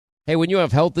Hey, when you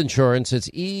have health insurance, it's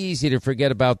easy to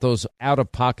forget about those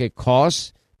out-of-pocket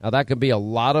costs. Now, that can be a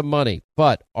lot of money,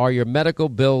 but are your medical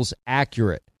bills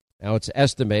accurate? Now, it's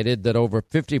estimated that over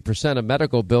 50% of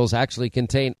medical bills actually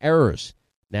contain errors.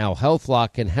 Now,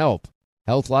 HealthLock can help.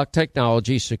 HealthLock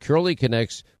technology securely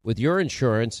connects with your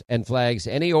insurance and flags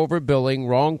any overbilling,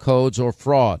 wrong codes, or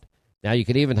fraud. Now, you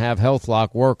can even have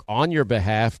HealthLock work on your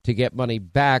behalf to get money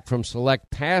back from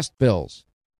select past bills.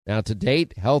 Now, to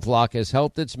date, HealthLock has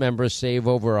helped its members save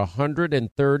over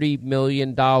 $130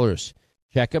 million.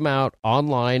 Check them out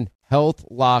online,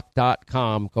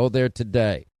 healthlock.com. Go there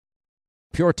today.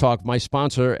 Pure Talk, my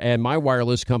sponsor and my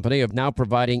wireless company, are now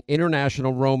providing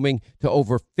international roaming to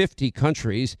over 50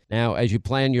 countries. Now, as you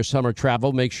plan your summer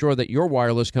travel, make sure that your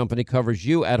wireless company covers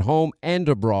you at home and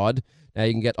abroad. Now,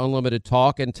 you can get unlimited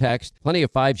talk and text, plenty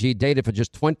of 5G data for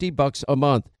just $20 a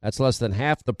month. That's less than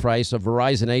half the price of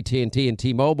Verizon, AT&T, and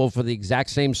T-Mobile for the exact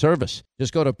same service.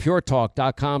 Just go to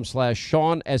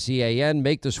puretalk.com/Sean, S-E-A-N.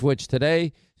 Make the switch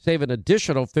today. Save an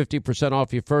additional 50%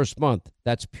 off your first month.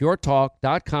 That's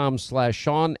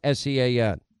puretalk.com/Sean,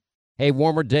 S-E-A-N. Hey,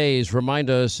 warmer days remind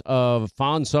us of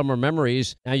fond summer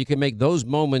memories. Now you can make those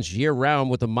moments year-round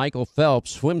with the Michael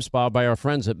Phelps Swim Spa by our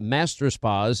friends at Master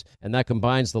Spas, and that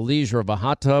combines the leisure of a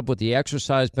hot tub with the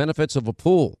exercise benefits of a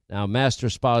pool. Now, Master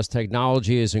Spa's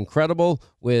technology is incredible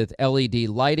with LED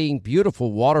lighting,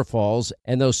 beautiful waterfalls,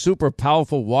 and those super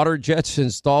powerful water jets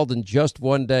installed in just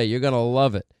one day. You're going to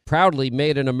love it. Proudly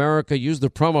made in America. Use the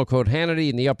promo code Hannity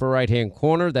in the upper right-hand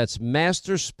corner. That's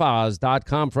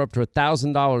masterspas.com for up to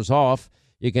 $1,000 off.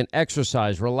 You can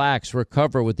exercise, relax,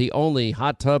 recover with the only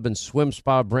hot tub and swim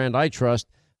spa brand I trust,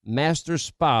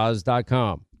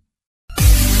 masterspas.com.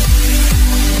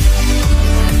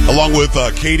 Along with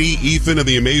Katie, Ethan, and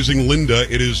the amazing Linda,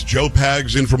 it is Joe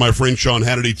Pags in for my friend Sean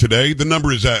Hannity today. The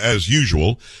number is, as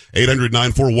usual,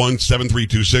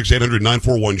 800-941-7326,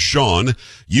 800-941-SEAN.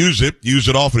 Use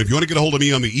it often. If you want to get a hold of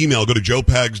me on the email, go to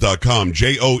joepags.com,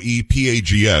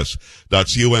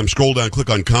 joepags.com. Scroll down, click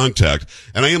on contact.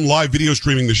 And I am live video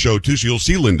streaming the show, too, so you'll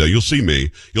see Linda, you'll see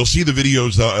me, you'll see the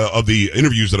videos of the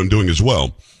interviews that I'm doing as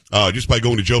well, just by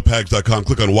going to joepags.com,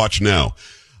 click on Watch Now.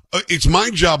 It's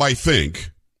my job, I think,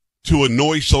 to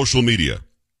annoy social media.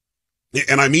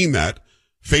 And I mean that.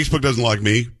 Facebook doesn't like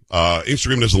me.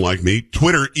 Instagram doesn't like me.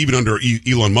 Twitter, even under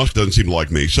Elon Musk, doesn't seem to like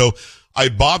me. So I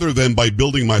bother them by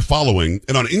building my following.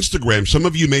 And on Instagram, some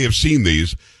of you may have seen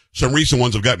these. Some recent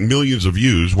ones have gotten millions of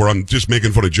views where I'm just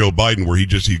making fun of Joe Biden, where he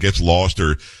gets lost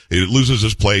or he loses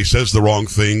his place, says the wrong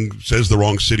thing, says the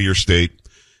wrong city or state.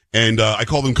 And I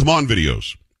call them come on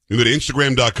videos. You go to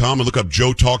Instagram.com and look up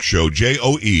Joe Talk Show,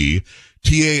 JoeTalkshow.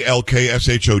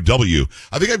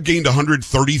 I think I've gained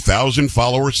 130,000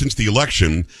 followers since the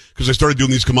election because I started doing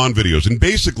these come on videos. And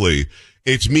basically,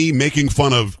 it's me making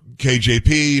fun of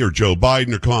KJP or Joe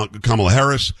Biden or Kamala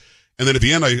Harris. And then at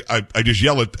the end, I just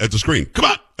yell at the screen, come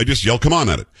on. I just yell, come on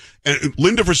at it. And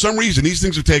Linda, for some reason, these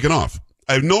things have taken off.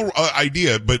 I have no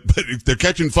idea, but they're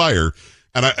catching fire.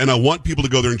 And I want people to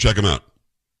go there and check them out.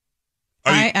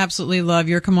 I absolutely love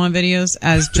your come on videos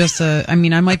as just I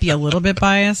might be a little bit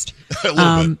biased. A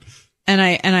little bit. And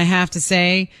I have to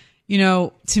say,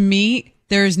 to me,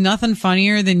 there is nothing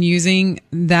funnier than using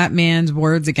that man's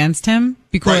words against him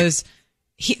because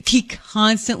he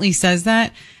constantly says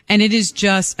that. And it is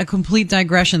just a complete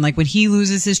digression. Like when he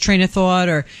loses his train of thought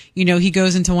or, he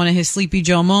goes into one of his Sleepy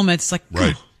Joe moments, it's like,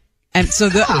 right. And so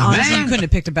honestly, you couldn't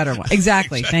have picked a better one.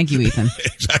 Exactly. Thank you, Ethan.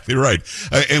 Exactly right.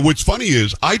 And what's funny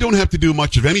is I don't have to do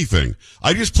much of anything.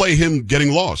 I just play him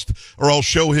getting lost, or I'll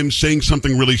show him saying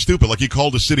something really stupid, like he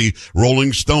called a city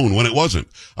Rolling Stone when it wasn't.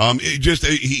 He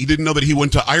didn't know that he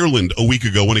went to Ireland a week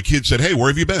ago when a kid said, "Hey, where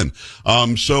have you been?"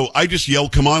 So I just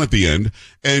yelled, "Come on!" at the end,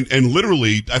 and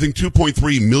literally, I think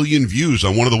 2.3 million views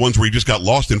on one of the ones where he just got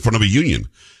lost in front of a union.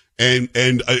 And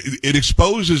it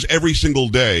exposes every single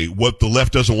day what the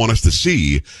left doesn't want us to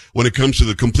see when it comes to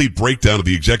the complete breakdown of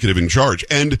the executive in charge.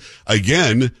 And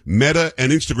again, Meta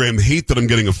and Instagram hate that I'm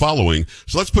getting a following.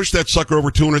 So let's push that sucker over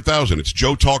 200,000. It's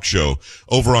Joe Talk Show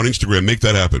over on Instagram. Make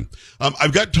that happen.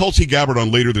 I've got Tulsi Gabbard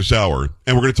on later this hour,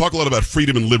 and we're going to talk a lot about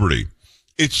freedom and liberty.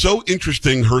 It's so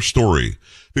interesting, her story,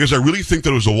 because I really think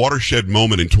that it was a watershed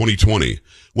moment in 2020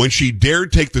 when she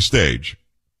dared take the stage.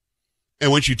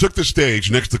 And when she took the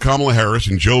stage next to Kamala Harris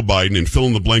and Joe Biden and fill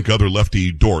in the blank other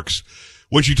lefty dorks,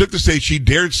 when she took the stage, she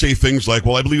dared say things like,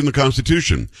 well, I believe in the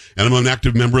Constitution, and I'm an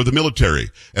active member of the military,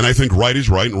 and I think right is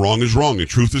right and wrong is wrong, and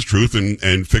truth is truth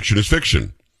and fiction is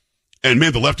fiction. And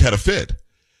man, the left had a fit.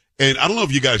 And I don't know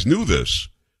if you guys knew this,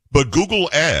 but Google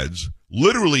Ads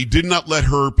literally did not let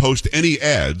her post any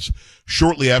ads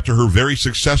shortly after her very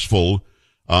successful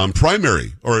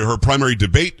primary, or her primary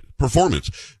debate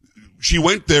performance. She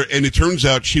went there, and it turns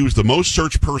out she was the most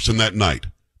searched person that night,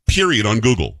 period, on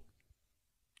Google.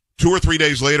 2 or 3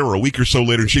 days later, or a week or so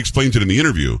later, and she explains it in the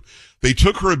interview, they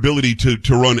took her ability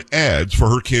to run ads for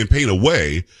her campaign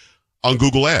away on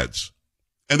Google Ads.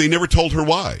 And they never told her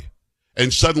why.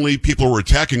 And suddenly people were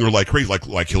attacking her like crazy,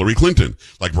 like Hillary Clinton,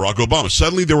 like Barack Obama.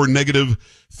 Suddenly there were negative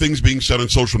things being said on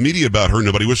social media about her.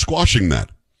 Nobody was squashing that.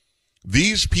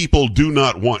 These people do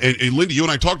not want, and Linda, you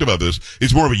and I talked about this,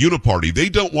 it's more of a uniparty. They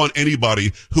don't want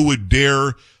anybody who would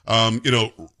dare,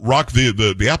 rock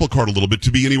the apple cart a little bit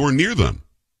to be anywhere near them.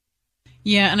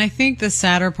 Yeah, and I think the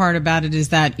sadder part about it is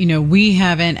that, we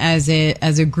haven't, as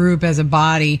a group, as a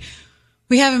body,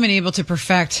 we haven't been able to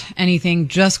perfect anything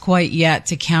just quite yet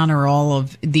to counter all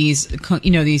of these,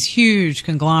 these huge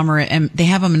conglomerate, and they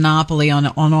have a monopoly on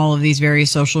all of these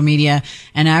various social media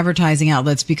and advertising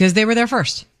outlets because they were there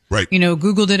first. Right.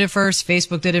 Google did it first,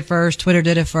 Facebook did it first, Twitter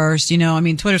did it first.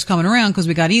 Twitter's coming around because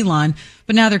we got Elon,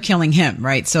 but now they're killing him,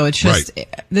 right? So it's just,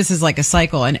 This is like a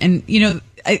cycle. And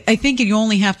I think you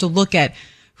only have to look at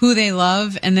who they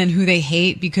love and then who they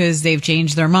hate because they've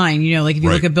changed their mind. Like if you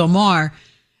look at Bill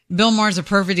Maher's a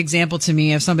perfect example to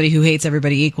me of somebody who hates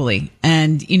everybody equally.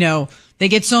 And, they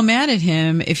get so mad at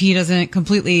him if he doesn't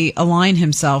completely align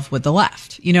himself with the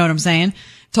left. You know what I'm saying?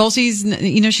 Tulsi's,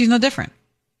 she's no different.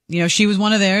 She was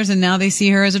one of theirs, and now they see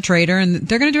her as a traitor, and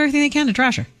they're going to do everything they can to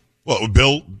trash her. Well,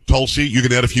 Bill, Tulsi, you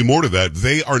can add a few more to that.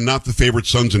 They are not the favorite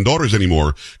sons and daughters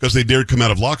anymore because they dared come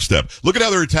out of lockstep. Look at how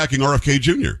they're attacking RFK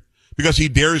Jr. Because he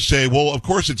dares say, well, of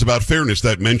course it's about fairness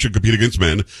that men should compete against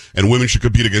men and women should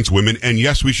compete against women. And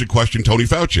yes, we should question Tony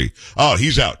Fauci. Oh,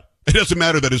 he's out. It doesn't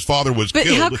matter that his father was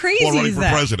killed how crazy while running is for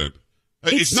that? president.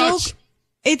 It's nuts.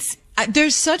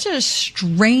 There's such a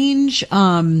strange,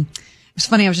 it's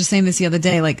funny. I was just saying this the other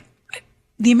day, like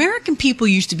the American people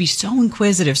used to be so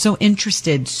inquisitive, so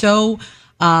interested, so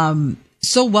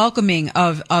welcoming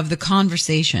of the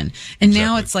conversation. And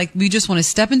now it's like we just want to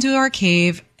step into our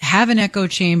cave, have an echo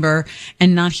chamber,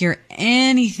 and not hear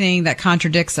anything that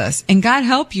contradicts us. And God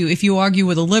help you if you argue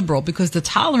with a liberal, because the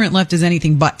tolerant left is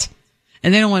anything but.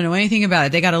 And they don't want to know anything about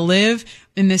it. They got to live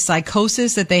in this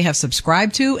psychosis that they have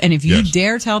subscribed to. And if you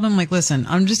dare tell them, like, listen,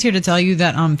 I'm just here to tell you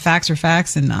that facts are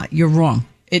facts and you're wrong.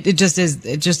 It just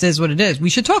is what it is.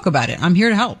 We should talk about it. I'm here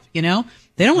to help. They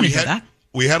don't want to hear that.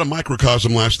 We had a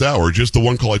microcosm last hour, just the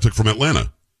one call I took from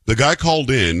Atlanta. The guy called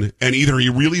in, and either he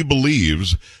really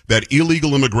believes that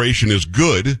illegal immigration is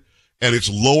good and it's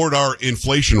lowered our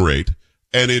inflation rate,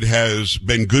 and it has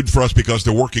been good for us because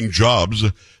they're working jobs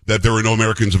that there are no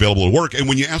Americans available to work. And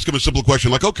when you ask him a simple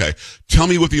question like, okay, tell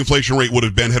me what the inflation rate would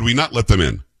have been had we not let them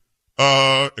in.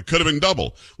 It could have been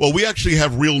double. Well, we actually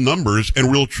have real numbers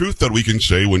and real truth that we can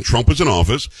say when Trump was in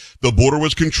office, the border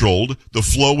was controlled, the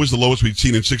flow was the lowest we'd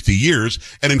seen in 60 years,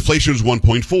 and inflation was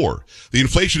 1.4. The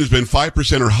inflation has been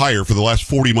 5% or higher for the last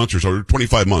 40 months or so, or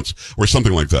 25 months, or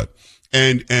something like that.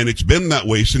 And it's been that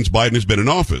way since Biden has been in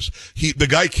office. The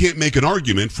guy can't make an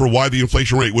argument for why the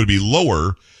inflation rate would be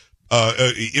lower,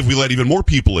 if we let even more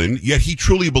people in, yet he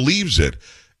truly believes it.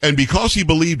 And because he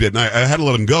believed it, and I had to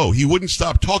let him go, he wouldn't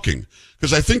stop talking.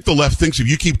 Because I think the left thinks if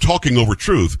you keep talking over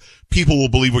truth, people will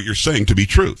believe what you're saying to be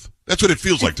truth. That's what it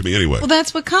feels like to me anyway. Well,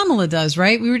 that's what Kamala does,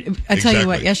 right? I tell you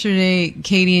what, yesterday,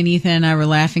 Katie and Ethan and I were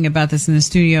laughing about this in the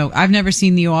studio. I've never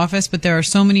seen The Office, but there are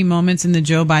so many moments in the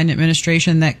Joe Biden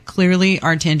administration that clearly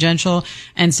are tangential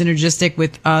and synergistic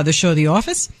with the show The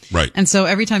Office. Right. And so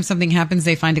every time something happens,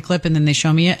 they find a clip and then they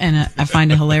show me it, and I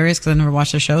find it hilarious because I never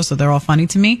watched the show, so they're all funny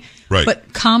to me. Right.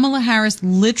 But Kamala Harris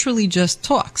literally just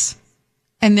talks.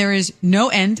 And there is no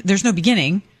end. There's no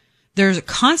beginning. There's a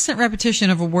constant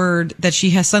repetition of a word that she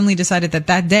has suddenly decided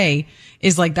that day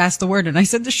is like, that's the word. And I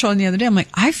said to Sean the other day, I'm like,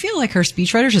 I feel like her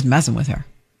speechwriter's just messing with her.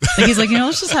 Like, he's like,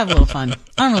 let's just have a little fun.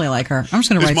 I don't really like her. I'm just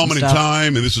going to write some stuff. This moment in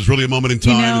time, and this is really a moment in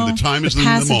time, and the time is the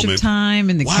moment. The passage of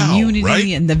time and the community. Right?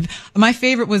 And my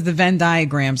favorite was the Venn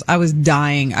diagrams. I was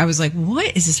dying. I was like,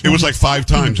 what is this? It was like 5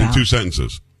 times in 2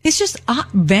 sentences. It's just a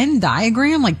Venn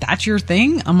diagram, like that's your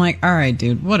thing. I'm like, all right,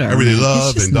 dude, whatever. I really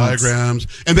love Venn diagrams.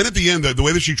 And then at the end, the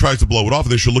way that she tries to blow it off,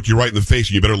 and then she'll look you right in the face,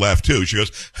 and you better laugh too. She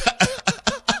goes,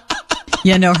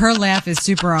 yeah, no, her laugh is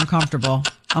super uncomfortable.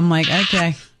 I'm like,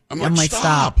 okay. I'm like,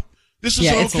 stop. This is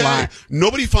it's a okay. lot.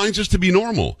 Nobody finds this to be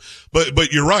normal.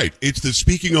 But you're right. It's the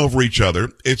speaking over each other.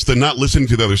 It's the not listening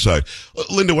to the other side.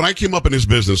 Linda, when I came up in this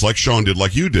business, like Sean did,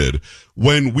 like you did,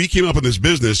 when we came up in this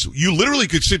business, you literally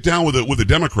could sit down with a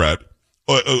Democrat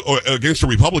or against a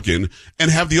Republican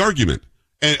and have the argument.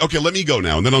 And okay, let me go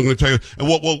now, and then I'm going to tell you. And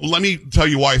well, let me tell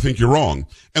you why I think you're wrong.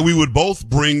 And we would both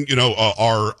bring,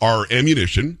 our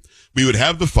ammunition. We would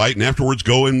have the fight and afterwards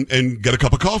go and get a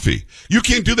cup of coffee. You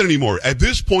can't do that anymore. At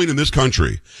this point in this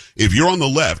country, if you're on the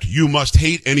left, you must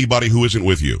hate anybody who isn't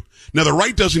with you. Now, the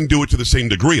right doesn't do it to the same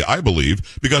degree, I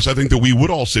believe, because I think that we would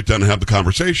all sit down and have the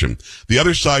conversation. The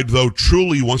other side, though,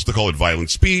 truly wants to call it violent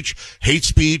speech, hate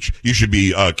speech. You should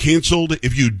be canceled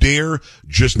if you dare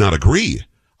just not agree.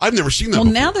 I've never seen that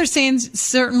before. Now they're saying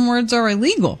certain words are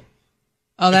illegal.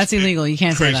 Oh, that's illegal. You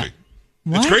can't say that.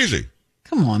 What? It's crazy.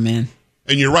 Come on, man.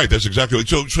 And you're right. That's exactly right.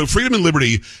 So freedom and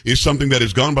liberty is something that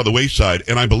has gone by the wayside,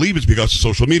 and I believe it's because of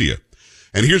social media.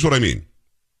 And here's what I mean.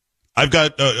 I've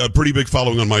got a pretty big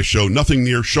following on my show, nothing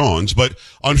near Sean's, but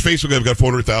on Facebook I've got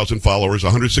 400,000 followers,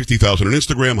 160,000 on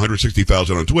Instagram,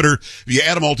 160,000 on Twitter. If you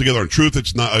add them all together on Truth,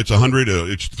 it's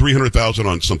 300,000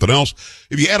 on something else.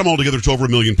 If you add them all together, it's over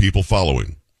 1 million people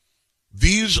following.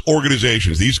 These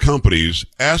organizations, these companies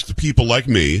asked people like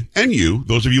me and you,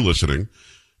 those of you listening,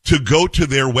 to go to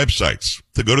their websites,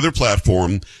 to go to their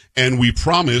platform, and we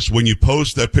promise when you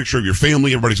post that picture of your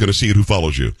family, everybody's going to see it who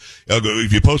follows you.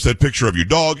 If you post that picture of your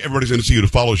dog, everybody's going to see it who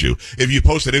follows you. If you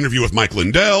post that interview with Mike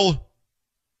Lindell,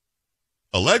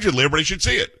 allegedly, everybody should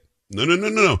see it.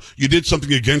 No. You did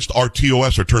something against our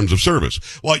TOS, or terms of service.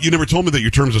 Well, you never told me that your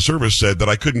terms of service said that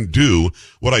I couldn't do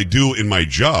what I do in my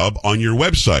job on your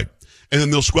website. And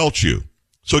then they'll squelch you.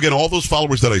 So again, all those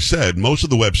followers that I said, most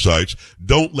of the websites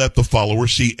don't let the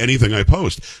followers see anything I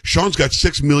post. Sean's got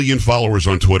 6 million followers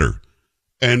on Twitter.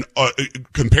 And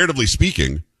comparatively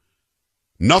speaking,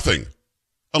 nothing.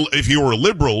 If he were a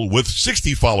liberal with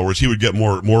 60 followers, he would get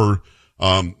more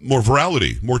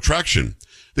virality, more traction.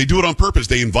 They do it on purpose.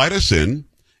 They invite us in,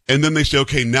 and then they say,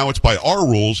 okay, now it's by our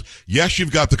rules. Yes,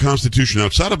 you've got the Constitution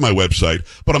outside of my website,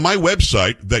 but on my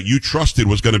website that you trusted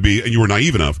was going to be, and you were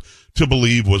naive enough to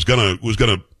believe was going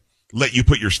to let you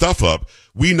put your stuff up,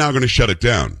 we now going to shut it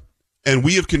down. And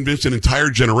we have convinced an entire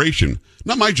generation,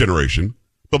 not my generation,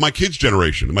 but my kids'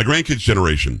 generation, my grandkids'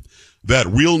 generation, that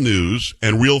real news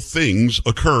and real things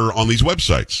occur on these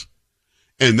websites.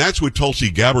 And that's what Tulsi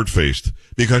Gabbard faced,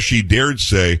 because she dared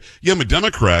say, yeah, I'm a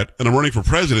Democrat and I'm running for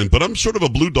president, but I'm sort of a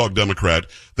blue dog Democrat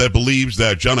that believes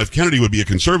that John F. Kennedy would be a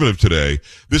conservative today.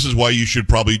 This is why you should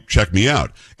probably check me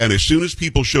out. And as soon as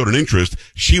people showed an interest,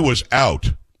 she was out.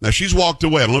 Now, she's walked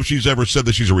away. I don't know if she's ever said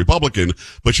that she's a Republican,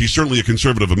 but she's certainly a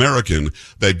conservative American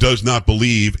that does not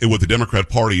believe in what the Democrat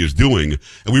Party is doing.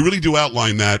 And we really do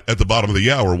outline that at the bottom of the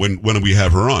hour when we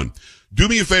have her on. Do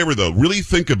me a favor, though. Really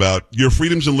think about your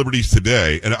freedoms and liberties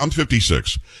today. And I'm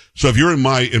 56. So if you're in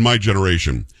my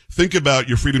generation, think about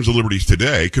your freedoms and liberties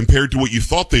today compared to what you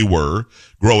thought they were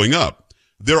growing up.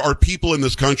 There are people in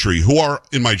this country who are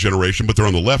in my generation, but they're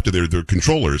on the left and they're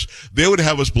controllers. They would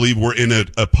have us believe we're in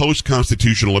a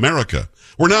post-constitutional America.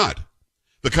 We're not.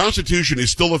 The Constitution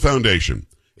is still the foundation.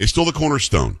 It's still the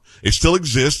cornerstone. It still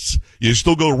exists. You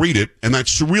still go read it. And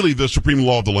that's really the supreme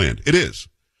law of the land. It is.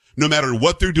 No matter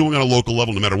what they're doing on a local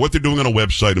level, no matter what they're doing on a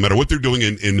website, no matter what they're doing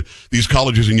in these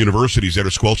colleges and universities that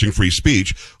are squelching free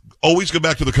speech, always go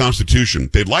back to the Constitution.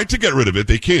 They'd like to get rid of it.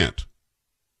 They can't.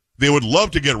 They would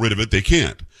love to get rid of it. They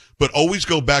can't. But always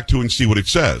go back to and see what it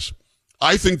says.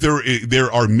 I think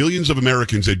there are millions of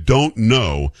Americans that don't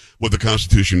know what the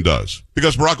Constitution does,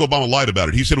 because Barack Obama lied about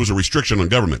it. He said it was a restriction on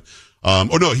government.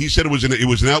 He said it was an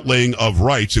outlaying of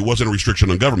rights. It wasn't a restriction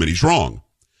on government. He's wrong.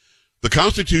 The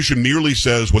Constitution merely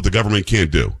says what the government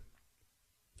can't do.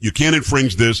 You can't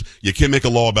infringe this. You can't make a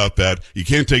law about that. You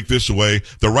can't take this away.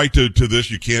 The right to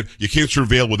this, you can't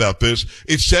surveil without this.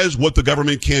 It says what the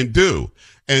government can't do.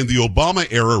 And the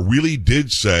Obama era really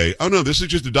did say, oh no, this is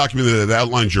just a document that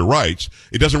outlines your rights.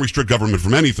 It doesn't restrict government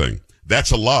from anything.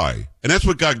 That's a lie. And that's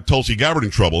what got Tulsi Gabbard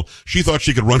in trouble. She thought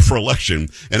she could run for election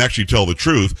and actually tell the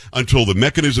truth until the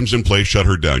mechanisms in place shut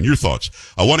her down. Your thoughts?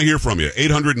 I want to hear from you.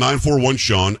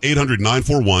 800-941-SEAN,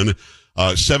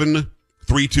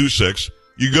 800-941-7326.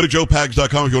 You can go to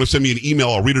joepags.com if you want to send me an email.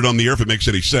 I'll read it on the air if it makes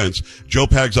any sense.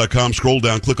 joepags.com, scroll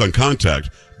down, click on contact.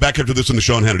 Back after this on the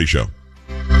Sean Hannity Show.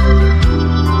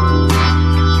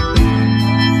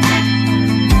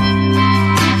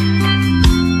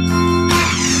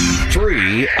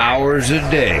 3 hours a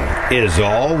day is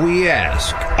all we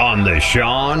ask on the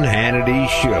Sean Hannity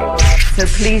Show. So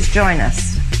please join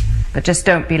us, but just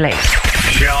don't be late.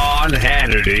 Sean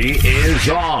Hannity is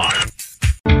on.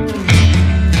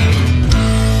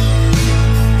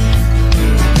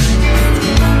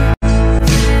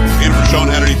 Sean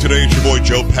Hannity today. It's your boy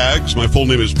Joe Pags. My full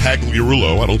name is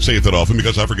Pagliarulo. I don't say it that often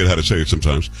because I forget how to say it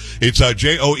sometimes. It's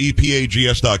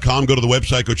JOEPAGS.com. Go to the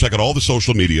website. Go check out all the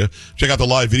social media. Check out the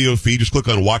live video feed. Just click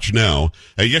on Watch Now.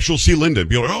 And yes, you'll see Linda.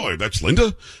 Be like, oh, that's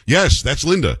Linda? Yes, that's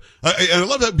Linda. I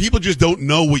love that people just don't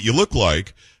know what you look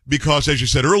like because, as you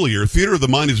said earlier, theater of the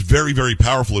mind is very, very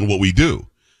powerful in what we do.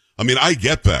 I mean, I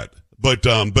get that, but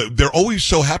they're always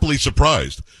so happily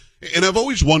surprised. And I've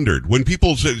always wondered when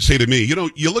people say to me,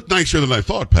 you look nicer than I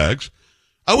thought, Pags.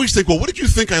 I always think, well, what did you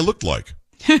think I looked like?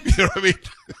 You know what I mean?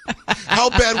 How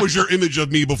bad was your image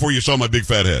of me before you saw my big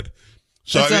fat head?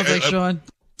 So that sounds like Sean.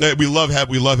 We love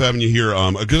having you here,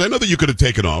 because I know that you could have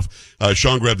taken off.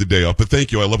 Sean grabbed the day off, but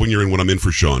thank you. I love when you're in when I'm in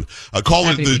for Sean. Call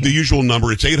it the usual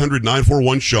number. It's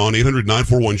 800-941-SEAN,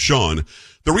 800-941-SEAN.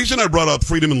 The reason I brought up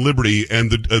freedom and liberty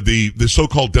and the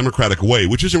so-called democratic way,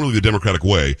 which isn't really the democratic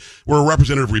way, we're a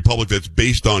representative republic that's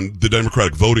based on the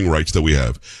democratic voting rights that we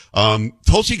have.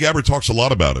 Tulsi Gabbard talks a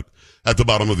lot about it at the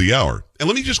bottom of the hour. And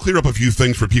let me just clear up a few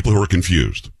things for people who are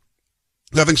confused.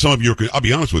 I think some of you I'll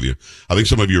be honest with you, I think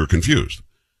some of you are confused.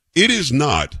 It is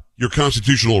not your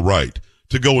constitutional right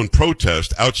to go and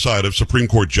protest outside of Supreme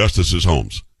Court justices'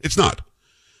 homes. It's not.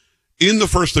 In the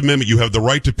First Amendment, you have the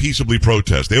right to peaceably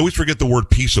protest. They always forget the word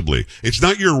peaceably. It's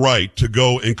not your right to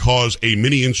go and cause a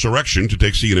mini insurrection, to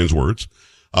take CNN's words,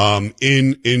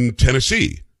 in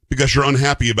Tennessee, because you're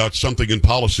unhappy about something in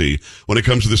policy when it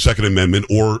comes to the Second Amendment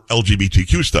or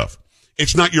LGBTQ stuff.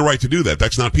 It's not your right to do that.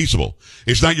 That's not peaceable.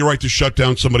 It's not your right to shut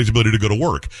down somebody's ability to go to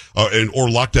work, or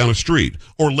lock down a street,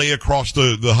 or lay across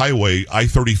the highway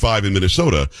I-35 in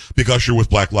Minnesota because you're with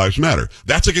Black Lives Matter.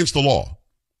 That's against the law.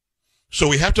 So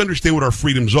we have to understand what our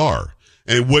freedoms are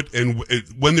and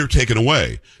when they're taken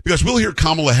away. Because we'll hear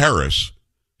Kamala Harris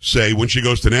say when she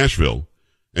goes to Nashville,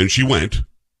 and she went,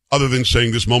 other than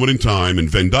saying this moment in time and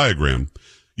Venn diagram,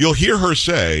 you'll hear her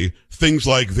say things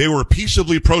like they were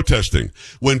peaceably protesting.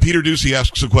 When Peter Doocy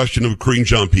asks a question of Karine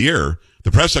Jean-Pierre,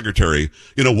 the press secretary,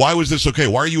 why was this okay?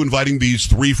 Why are you inviting these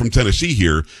 3 from Tennessee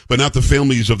here, but not the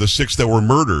families of the 6 that were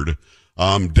murdered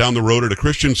down the road at a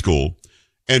Christian school?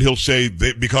 And he'll say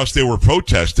because they were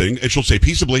protesting, and she'll say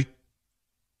peaceably.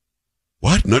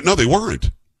 What? No, they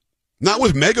weren't. Not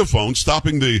with megaphones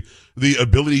stopping the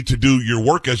ability to do your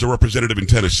work as a representative in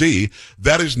Tennessee.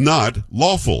 That is not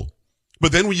lawful.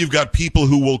 But then when you've got people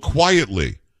who will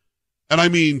quietly, and I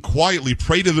mean quietly,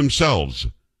 pray to themselves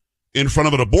in front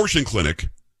of an abortion clinic,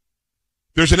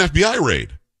 there's an FBI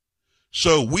raid.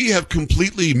 So we have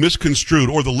completely misconstrued,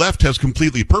 or the left has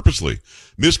completely purposely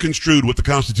misconstrued what the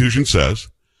Constitution says,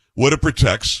 what it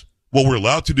protects, what we're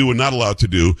allowed to do and not allowed to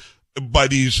do by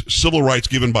these civil rights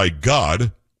given by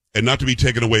God and not to be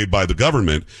taken away by the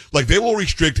government. Like, they will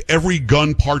restrict every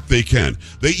gun part they can.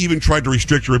 They even tried to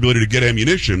restrict your ability to get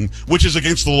ammunition, which is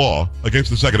against the law, against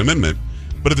the Second Amendment.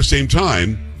 But at the same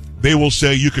time, they will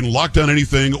say you can lock down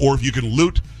anything, or if you can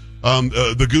loot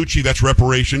the Gucci, that's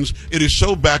reparations. It is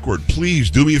so backward.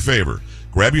 Please do me a favor.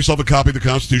 Grab yourself a copy of the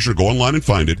Constitution or go online and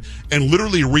find it and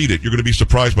literally read it. You're going to be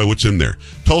surprised by what's in there.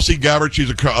 Tulsi Gabbard, she's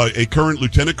a current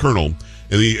lieutenant colonel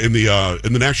in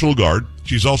the National Guard.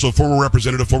 She's also a former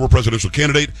representative, former presidential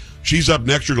candidate. She's up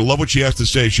next. You're going to love what she has to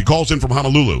say. She calls in from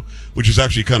Honolulu, which is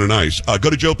actually kind of nice. Go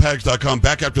to joepags.com.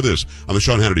 Back after this on the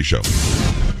Sean Hannity Show.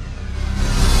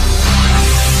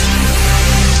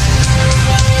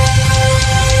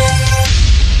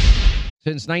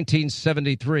 Since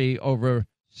 1973, over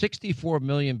 64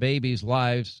 million babies'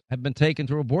 lives have been taken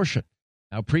through abortion.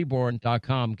 Now,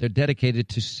 preborn.com, they're dedicated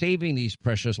to saving these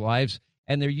precious lives,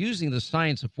 and they're using the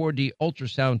science of 4D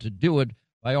ultrasound to do it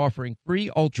by offering free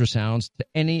ultrasounds to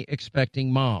any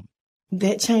expecting mom.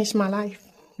 That changed my life,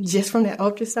 just from that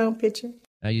ultrasound picture.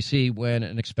 Now, you see, when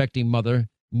an expecting mother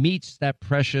meets that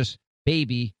precious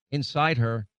baby inside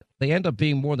her, they end up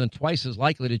being more than twice as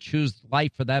likely to choose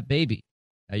life for that baby.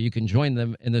 You can join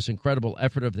them in this incredible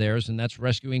effort of theirs, and that's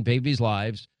rescuing babies'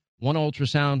 lives. One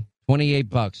ultrasound,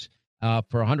 $28.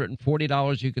 For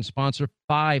 $140, you can sponsor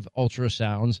 5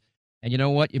 ultrasounds. And you know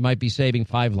what? You might be saving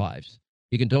 5 lives.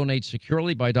 You can donate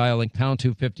securely by dialing pound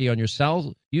 250 on your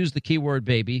cell. Use the keyword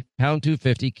baby, pound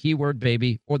 250, keyword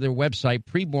baby, or their website,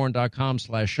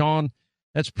 preborn.com/Sean.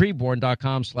 That's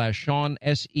preborn.com/Sean,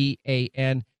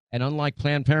 SEAN. And unlike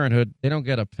Planned Parenthood, they don't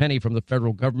get a penny from the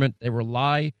federal government. They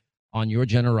rely on your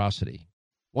generosity.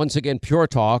 Once again, Pure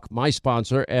Talk, my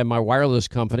sponsor and my wireless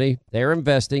company, they're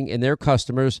investing in their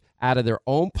customers out of their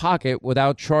own pocket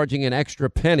without charging an extra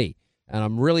penny. And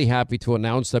I'm really happy to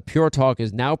announce that Pure Talk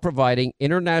is now providing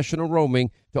international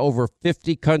roaming to over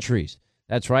 50 countries.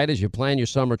 That's right. As you plan your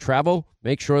summer travel,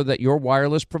 make sure that your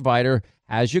wireless provider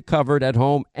has you covered at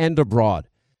home and abroad.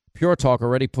 Pure Talk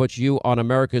already puts you on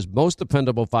America's most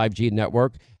dependable 5G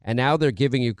network, and now they're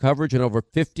giving you coverage in over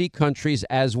 50 countries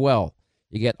as well.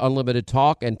 You get unlimited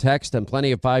talk and text and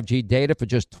plenty of 5G data for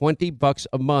just $20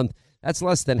 a month. That's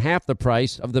less than half the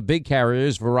price of the big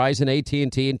carriers, Verizon,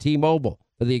 AT&T, and T-Mobile,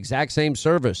 for the exact same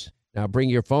service. Now bring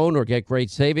your phone or get great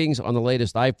savings on the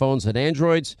latest iPhones and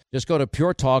Androids. Just go to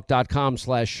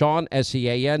puretalk.com/Sean,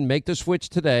 S-E-A-N. Make the switch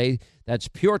today. That's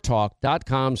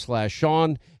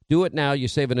puretalk.com/Sean. Do it now. You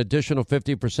save an additional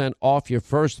 50% off your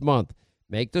first month.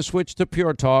 Make the switch to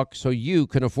Pure Talk so you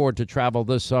can afford to travel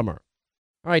this summer.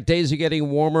 All right, days are getting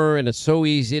warmer, and it's so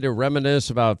easy to reminisce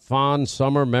about fond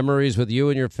summer memories with you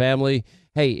and your family.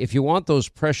 Hey, if you want those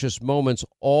precious moments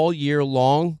all year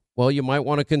long, well, you might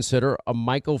want to consider a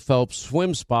Michael Phelps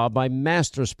swim spa by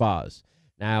Master Spas.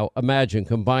 Now, imagine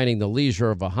combining the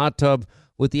leisure of a hot tub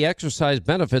with the exercise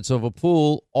benefits of a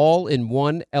pool all in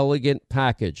one elegant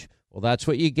package. Well, that's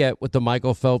what you get with the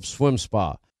Michael Phelps swim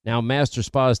spa. Now, Master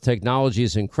Spa's technology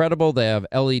is incredible. They have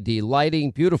LED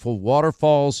lighting, beautiful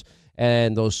waterfalls,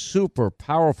 and those super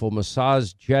powerful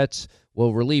massage jets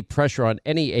will relieve pressure on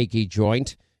any achy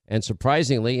joint. And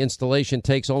surprisingly, installation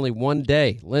takes only 1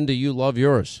 day. Linda, you love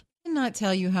yours. I cannot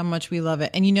tell you how much we love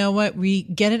it. And you know what? We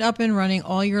get it up and running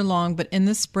all year long, but in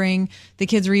the spring, the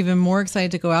kids are even more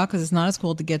excited to go out because it's not as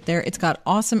cold to get there. It's got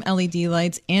awesome LED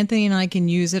lights. Anthony and I can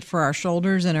use it for our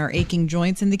shoulders and our aching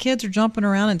joints, and the kids are jumping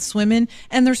around and swimming,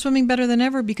 and they're swimming better than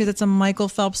ever because it's a Michael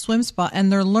Phelps swim spa, and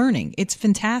they're learning. It's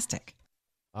fantastic.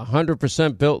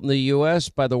 100% built in the U.S.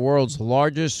 by the world's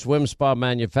largest swim spa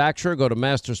manufacturer. Go to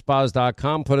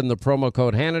masterspas.com, put in the promo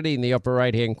code Hannity in the upper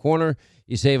right-hand corner.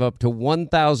 You save up to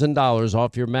 $1,000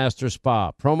 off your Master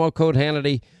Spa. Promo code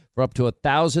Hannity for up to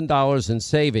 $1,000 in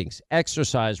savings.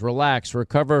 Exercise, relax,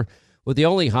 recover with the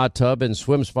only hot tub and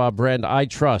swim spa brand I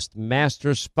trust,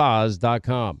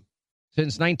 masterspas.com.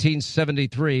 Since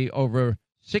 1973, over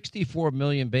 64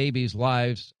 million babies'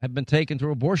 lives have been taken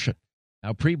through abortion.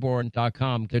 Now,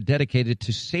 preborn.com, they're dedicated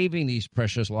to saving these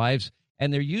precious lives,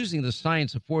 and they're using the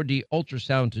science of 4D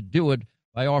ultrasound to do it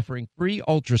by offering free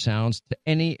ultrasounds to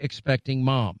any expecting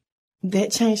mom.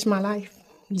 That changed my life,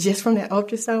 just from that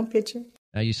ultrasound picture.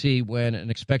 Now, you see, when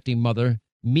an expecting mother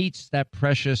meets that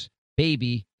precious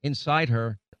baby inside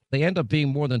her, they end up being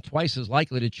more than twice as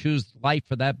likely to choose life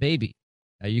for that baby.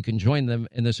 Now, you can join them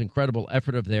in this incredible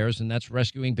effort of theirs, and that's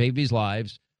rescuing babies'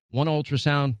 lives. One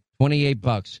ultrasound,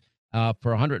 $28.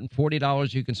 For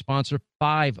 $140, you can sponsor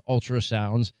 5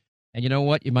 ultrasounds. And you know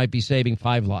what? You might be saving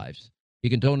 5 lives. You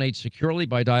can donate securely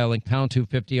by dialing pound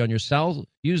 250 on your cell.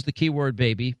 Use the keyword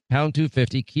baby, pound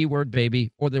 250, keyword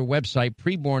baby, or their website,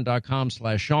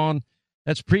 preborn.com/Sean.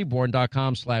 That's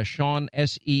preborn.com/Sean,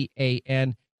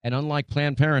 S-E-A-N. And unlike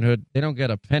Planned Parenthood, they don't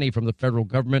get a penny from the federal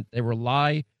government. They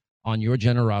rely on your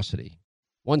generosity.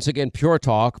 Once again, Pure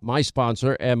Talk, my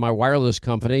sponsor and my wireless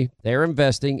company, they're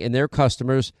investing in their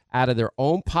customers out of their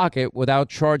own pocket without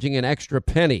charging an extra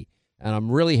penny. And I'm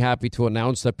really happy to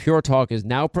announce that Pure Talk is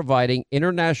now providing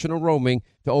international roaming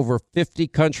to over 50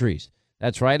 countries.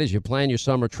 That's right. As you plan your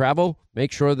summer travel,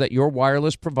 make sure that your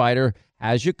wireless provider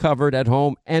has you covered at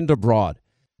home and abroad.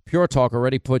 Pure Talk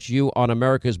already puts you on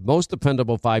America's most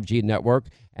dependable 5G network,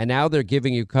 and now they're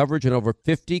giving you coverage in over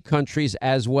 50 countries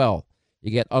as well. You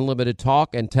get unlimited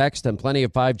talk and text and plenty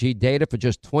of 5G data for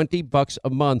just $20 a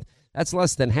month. That's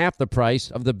less than half the price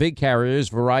of the big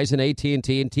carriers Verizon,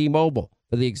 AT&T, and T-Mobile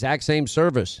for the exact same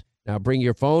service. Now bring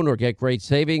your phone or get great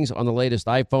savings on the latest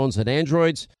iPhones and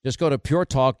Androids. Just go to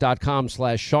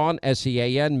puretalk.com/Sean,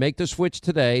 S-E-A-N. Make the switch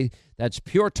today. That's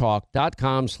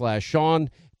puretalk.com/Sean.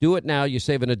 Do it now. You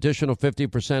save an additional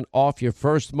 50% off your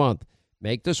first month.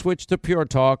 Make the switch to Pure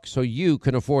Talk so you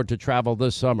can afford to travel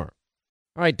this summer.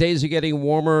 All right, days are getting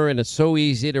warmer, and it's so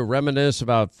easy to reminisce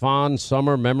about fond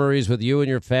summer memories with you and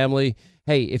your family.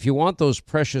 Hey, if you want those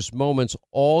precious moments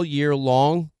all year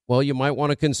long, well, you might want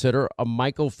to consider a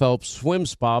Michael Phelps swim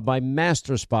spa by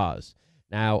Master Spas.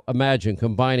 Now, imagine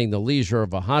combining the leisure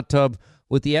of a hot tub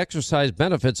with the exercise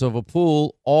benefits of a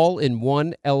pool all in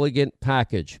one elegant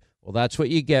package. Well, that's what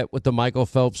you get with the Michael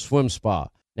Phelps swim spa.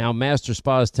 Now, Master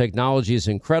Spa's technology is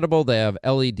incredible. They have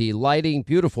LED lighting,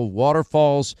 beautiful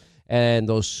waterfalls, and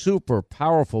those super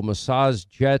powerful massage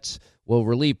jets will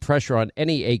relieve pressure on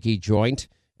any achy joint.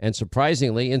 And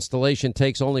surprisingly, installation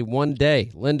takes only 1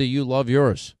 day. Linda, you love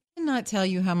yours. I cannot tell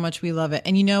you how much we love it.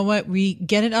 And you know what? We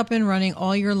get it up and running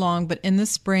all year long, but in the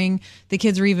spring, the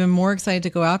kids are even more excited to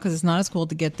go out because it's not as cold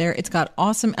to get there. It's got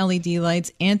awesome LED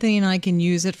lights. Anthony and I can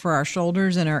use it for our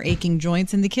shoulders and our aching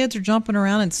joints, and the kids are jumping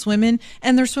around and swimming,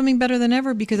 and they're swimming better than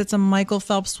ever because it's a Michael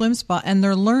Phelps swim spa, and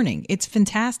they're learning. It's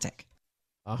fantastic.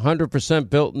 100%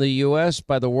 built in the U.S.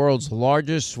 by the world's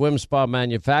largest swim spa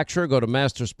manufacturer. Go to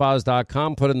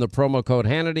masterspas.com, put in the promo code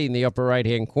Hannity in the upper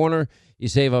right-hand corner. You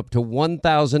save up to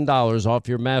 $1,000 off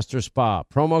your Master Spa.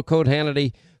 Promo code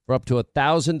Hannity for up to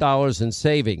 $1,000 in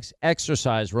savings.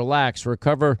 Exercise, relax,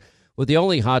 recover with the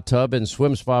only hot tub and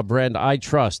swim spa brand I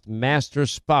trust,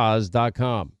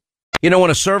 masterspas.com. You know,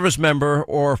 when a service member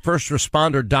or first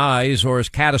responder dies or is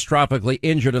catastrophically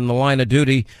injured in the line of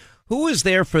duty, who is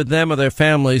there for them or their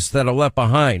families that are left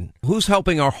behind? Who's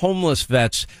helping our homeless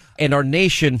vets and our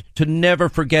nation to never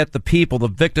forget the people, the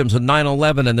victims of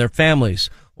 9/11 and their families?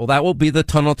 Well, that will be the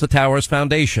Tunnel to Towers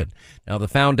Foundation. Now, the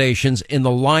foundations in the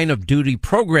line of duty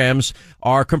programs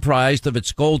are comprised of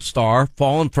its Gold Star,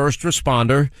 Fallen First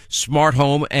Responder, Smart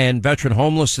Home, and Veteran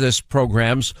Homelessness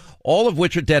programs, all of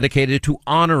which are dedicated to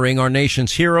honoring our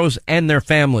nation's heroes and their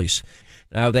families.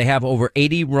 Now, they have over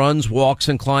 80 runs, walks,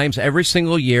 and climbs every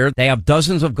single year. They have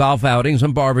dozens of golf outings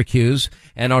and barbecues.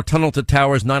 And our Tunnel to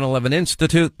Towers 9/11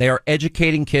 Institute, they are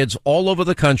educating kids all over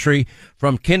the country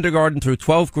from kindergarten through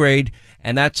 12th grade.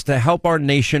 And that's to help our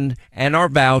nation and our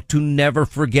vow to never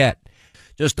forget.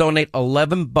 Just donate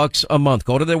 $11 a month.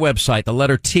 Go to their website, the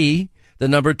letter T, the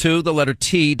number 2, the letter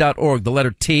T.org. The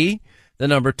letter T, the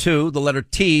number 2, the letter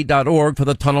T.org for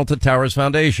the Tunnel to Towers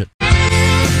Foundation.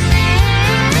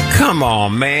 Come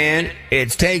on, man.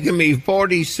 It's taken me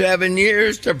 47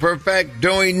 years to perfect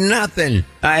doing nothing.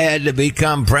 I had to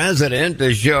become president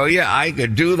to show you I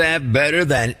could do that better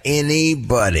than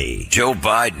anybody. Joe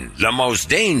Biden, the most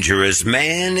dangerous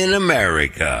man in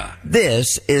America.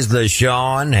 This is the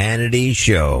Sean Hannity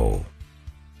Show.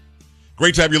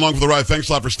 Great to have you along for the ride. Thanks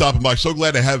a lot for stopping by. So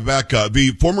glad to have back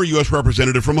the former U.S.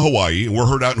 representative from Hawaii, and we're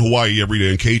heard out in Hawaii every day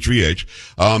in KHVH,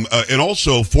 and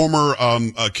also former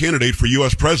candidate for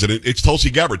U.S. president. It's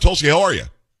Tulsi Gabbard. Tulsi, how are you?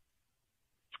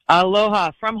 Aloha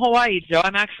from Hawaii, Joe.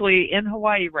 I'm actually in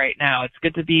Hawaii right now. It's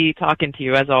good to be talking to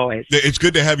you, as always. It's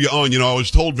good to have you on. You know, I was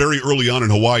told very early on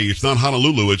in Hawaii, it's not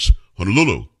Honolulu, it's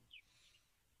Honolulu.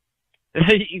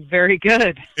 Very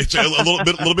good. It's a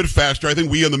little bit faster. I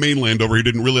think we on the mainland over here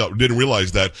didn't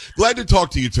realize that. Glad to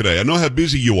talk to you today. I know how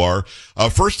busy you are.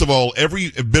 First of all,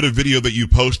 every bit of video that you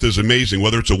post is amazing,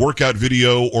 whether it's a workout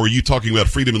video or you talking about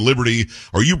freedom and liberty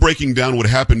or you breaking down what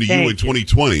happened to you in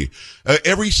 2020.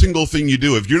 Every single thing you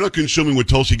do, if you're not consuming what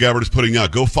Tulsi Gabbard is putting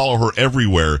out, go follow her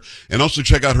everywhere. And also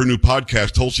check out her new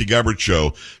podcast, Tulsi Gabbard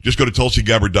Show. Just go to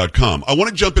tulsigabbard.com. I want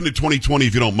to jump into 2020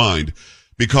 if you don't mind.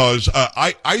 Because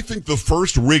I think the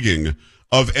first rigging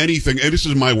of anything, and this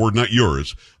is my word, not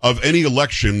yours, of any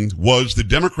election was the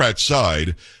Democrat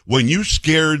side when you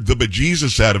scared the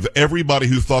bejesus out of everybody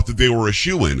who thought that they were a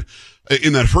shoo-in.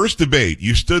 In that first debate,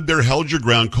 you stood there, held your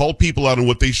ground, called people out on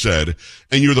what they said,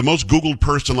 and you're the most Googled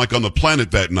person like on the planet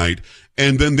that night.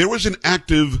 And then there was an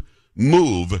active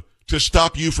move to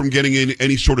stop you from getting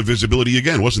any sort of visibility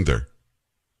again, wasn't there?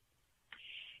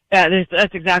 Yeah,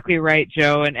 that's exactly right,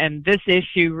 Joe. And this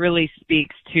issue really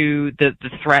speaks to the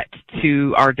threat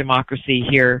to our democracy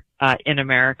here in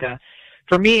America.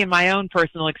 For me, in my own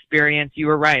personal experience, you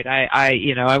were right.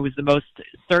 I was the most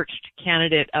searched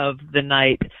candidate of the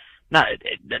night,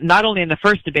 not only in the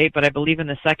first debate, but I believe in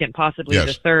the second, possibly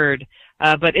the third.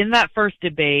 But in that first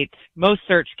debate, most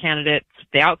searched candidates,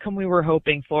 the outcome we were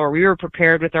hoping for, we were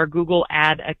prepared with our Google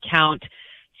ad account,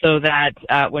 so that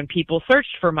when people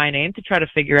searched for my name to try to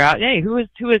figure out, hey, who is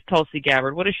Tulsi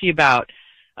Gabbard? What is she about?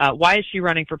 Why is she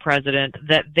running for president?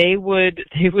 That they would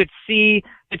see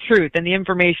the truth and the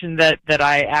information that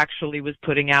I actually was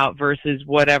putting out versus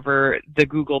whatever the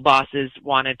Google bosses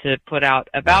wanted to put out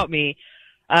about me.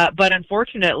 But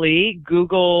unfortunately,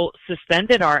 Google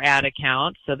suspended our ad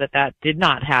account so that did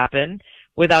not happen,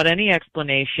 without any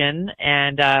explanation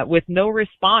and with no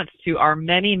response to our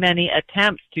many, many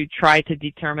attempts to try to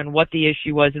determine what the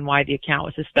issue was and why the account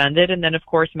was suspended. And then, of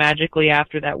course, magically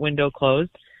after that window closed,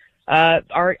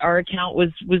 our account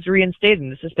was reinstated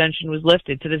and the suspension was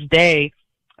lifted. To this day,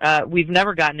 we've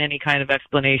never gotten any kind of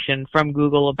explanation from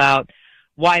Google about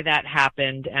why that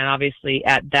happened. And obviously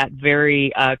at that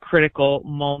very critical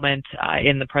moment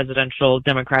in the presidential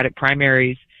Democratic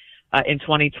primaries in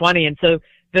 2020. And so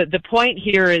the point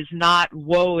here is not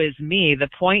woe is me. The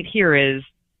point here is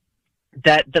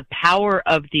that the power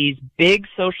of these big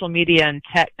social media and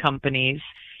tech companies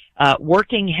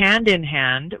working hand in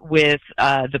hand with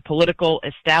the political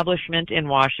establishment in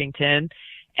Washington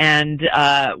and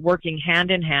working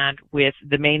hand in hand with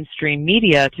the mainstream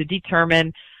media to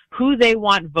determine who they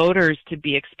want voters to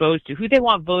be exposed to, who they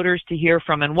want voters to hear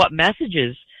from, and what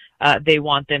messages they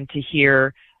want them to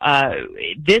hear.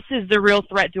 This is the real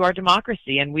threat to our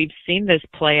democracy, and we've seen this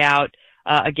play out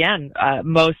again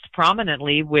most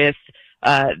prominently with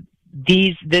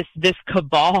this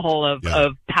cabal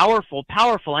of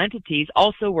powerful entities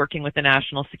also working with the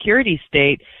national security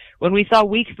state. When we saw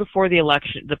weeks before the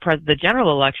election, the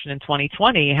general election in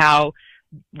 2020, how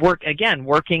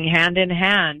working hand in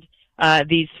hand,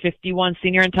 these 51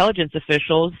 senior intelligence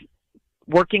officials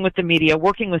working with the media,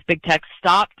 working with big tech,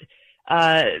 stopped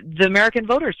the American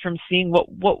voters from seeing what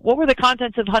were the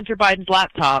contents of Hunter Biden's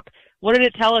laptop. What did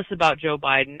it tell us about Joe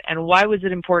Biden, and why was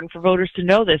it important for voters to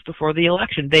know this before the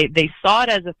election? They saw it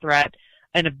as a threat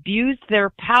and abused their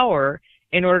power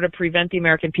in order to prevent the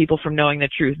American people from knowing the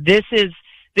truth. This is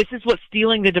what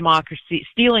stealing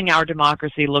our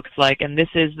democracy looks like, and this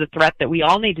is the threat that we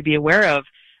all need to be aware of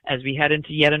as we head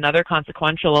into yet another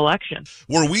consequential election.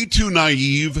 Were we too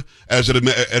naive as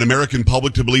an American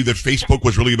public to believe that Facebook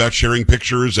was really about sharing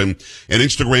pictures and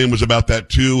Instagram was about that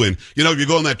too? And, you know, if you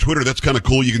go on that Twitter, that's kind of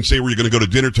cool. You can say where you're going to go to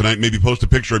dinner tonight, maybe post a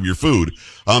picture of your food.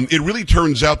 It really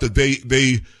turns out that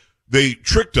they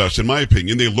tricked us, in my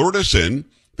opinion. They lured us in.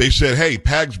 They said, hey,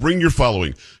 Pags, bring your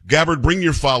following. Gabbard, bring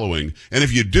your following. And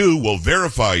if you do, we'll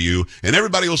verify you, and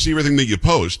everybody will see everything that you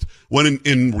post. When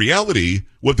in reality,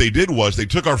 what they did was they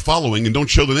took our following and don't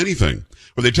show them anything.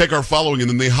 Or they take our following and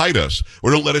then they hide us, or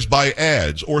don't let us buy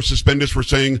ads, or suspend us for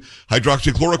saying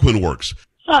hydroxychloroquine works.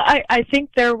 I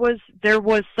think there was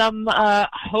some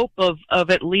hope of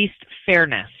at least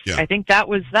fairness. Yeah. I think that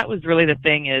was really the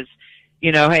thing is,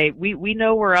 you know, hey, we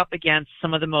know we're up against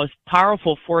some of the most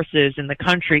powerful forces in the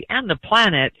country and the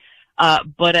planet,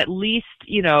 but at least,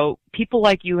 you know, people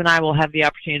like you and I will have the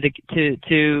opportunity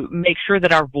to make sure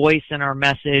that our voice and our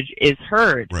message is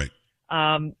heard. Right.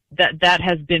 That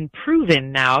has been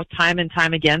proven now time and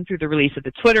time again through the release of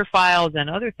the Twitter files and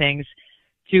other things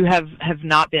to have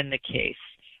not been the case.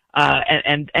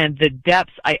 And the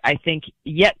depths, I think,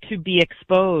 yet to be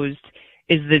exposed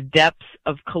is the depths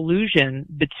of collusion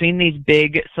between these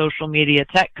big social media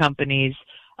tech companies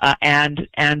and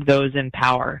those in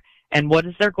power. And what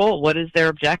is their goal? What is their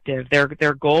objective? Their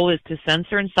goal is to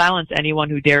censor and silence anyone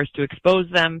who dares to expose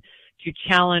them, to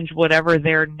challenge whatever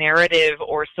their narrative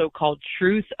or so-called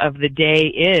truth of the day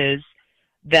is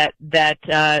that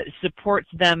supports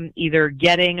them either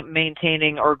getting,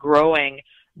 maintaining, or growing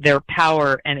their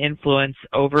power and influence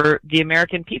over the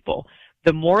American people.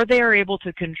 The more they are able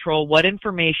to control what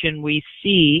information we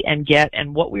see and get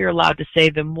and what we are allowed to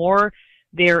say, the more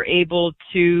they are able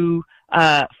to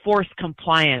force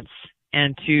compliance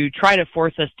and to try to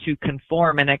force us to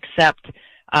conform and accept,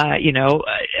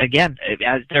 again,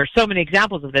 there are so many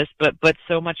examples of this, but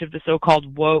so much of the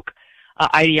so-called woke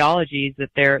ideologies that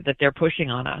they're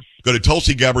pushing on us. Go to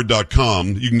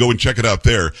TulsiGabbard.com. You can go and check it out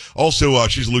there. Also,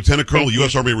 she's a lieutenant colonel,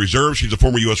 U.S. Army Reserve. She's a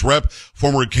former U.S. rep,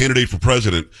 former candidate for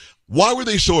president. Why were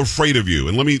they so afraid of you?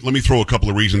 And let me throw a couple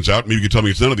of reasons out. Maybe you can tell me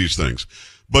it's none of these things.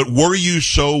 But were you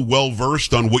so well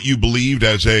versed on what you believed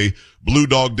as a blue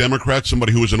dog Democrat,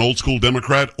 somebody who was an old school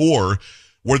Democrat, or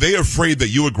were they afraid that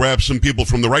you would grab some people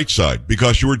from the right side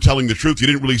because you were telling the truth? You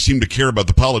didn't really seem to care about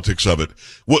the politics of it.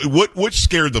 What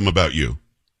scared them about you?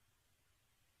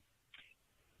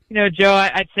 You know, Joe,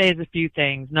 I'd say is a few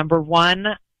things. Number one,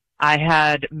 I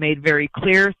had made very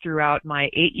clear throughout my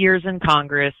 8 years in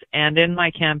Congress and in my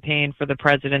campaign for the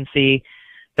presidency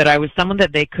that I was someone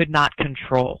that they could not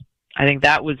control. I think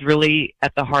that was really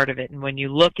at the heart of it. And when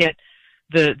you look at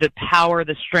the power,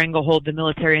 the stranglehold the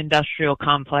military-industrial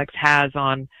complex has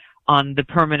on the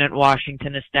permanent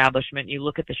Washington establishment, you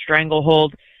look at the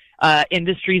stranglehold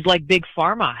industries like Big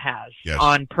Pharma has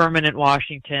on permanent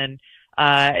Washington.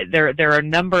 There are a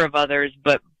number of others,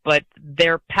 but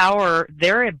their power,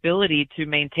 their ability to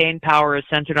maintain power is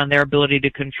centered on their ability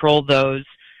to control those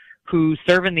who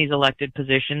serve in these elected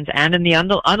positions and in the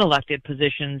unelected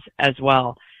positions as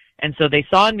well. And so they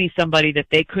saw in me somebody that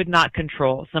they could not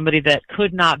control, somebody that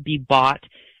could not be bought,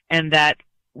 and that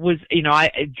was,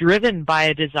 driven by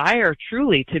a desire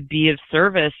truly to be of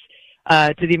service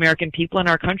to the American people in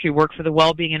our country, work for the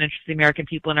well-being and interest of the American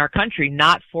people in our country,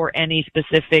 not for any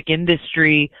specific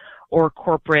industry or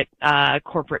corporate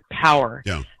power.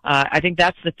 Yeah. I think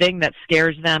that's the thing that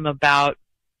scares them about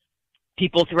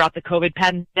people throughout the COVID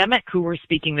pandemic who were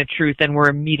speaking the truth and were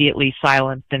immediately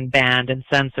silenced and banned and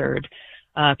censored.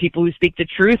 People who speak the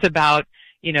truth about,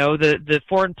 the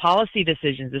foreign policy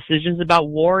decisions about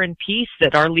war and peace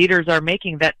that our leaders are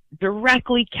making that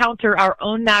directly counter our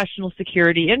own national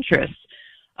security interests.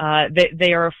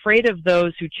 They are afraid of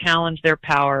those who challenge their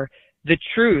power. The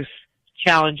truth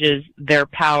challenges their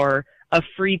power. A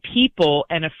free people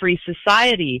and a free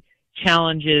society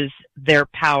challenges their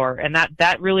power. And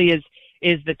that really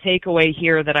is the takeaway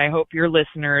here that I hope your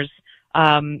listeners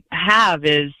have,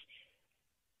 is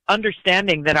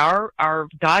understanding that our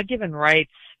God-given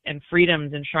rights and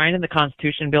freedoms enshrined in the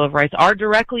Constitution and Bill of Rights are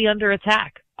directly under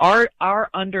attack, are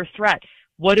under threat.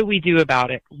 What do we do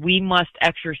about it? We must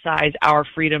exercise our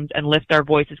freedoms and lift our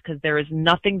voices, because there is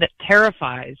nothing that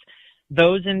terrifies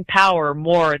those in power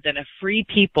more than a free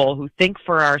people who think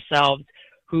for ourselves,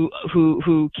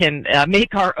 who can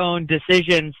make our own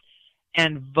decisions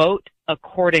and vote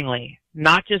accordingly.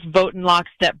 Not just vote in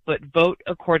lockstep, but vote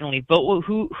accordingly. Vote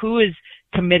who is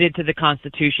committed to the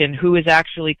Constitution, who is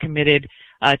actually committed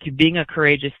to being a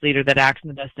courageous leader that acts in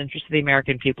the best interest of the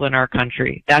American people in our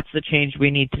country. That's the change we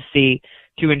need to see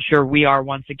to ensure we are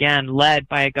once again led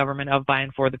by a government of, by,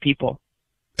 and for the people.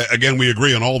 Again, we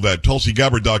agree on all that.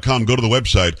 TulsiGabbard.com. Go to the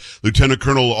website. Lieutenant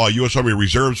Colonel, U.S. Army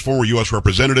Reserves, former U.S.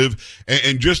 Representative,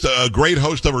 and just a great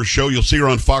host of our show. You'll see her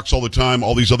on Fox all the time,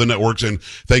 all these other networks, and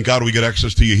thank God we get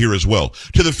access to you here as well.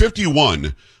 To the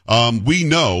 51, we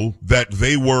know that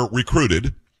they were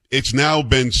recruited. It's now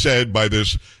been said by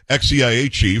this ex-CIA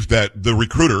chief that the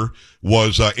recruiter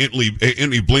was Anthony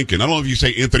Blinken. I don't know if you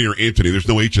say Anthony or Anthony. There's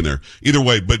no H in there. Either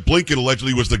way, but Blinken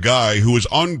allegedly was the guy who was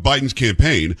on Biden's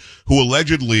campaign who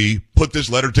allegedly put this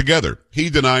letter together. He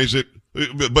denies it.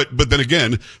 But then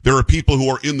again, there are people who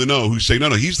are in the know who say, no,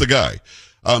 he's the guy.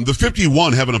 The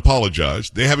 51 haven't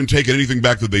apologized. They haven't taken anything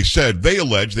back that they said.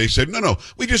 They said, no,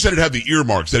 we just said it had the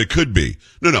earmarks that it could be.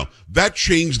 No, that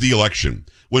changed the election.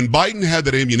 When Biden had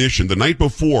that ammunition the night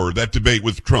before that debate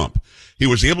with Trump, he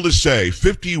was able to say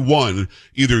 51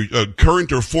 either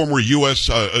current or former U.S.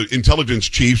 Intelligence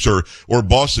chiefs or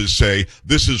bosses say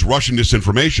this is Russian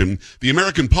disinformation. The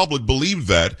American public believed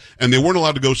that, and they weren't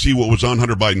allowed to go see what was on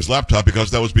Hunter Biden's laptop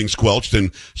because that was being squelched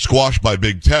and squashed by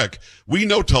big tech. We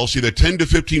know, Tulsi, that 10 to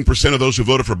 15% of those who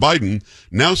voted for Biden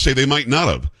now say they might not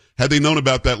have had they known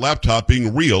about that laptop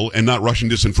being real and not Russian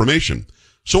disinformation.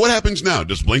 So what happens now?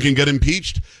 Does Blinken get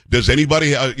impeached? Does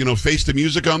anybody, face the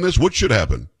music on this? What should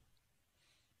happen?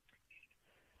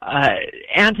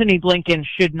 Anthony Blinken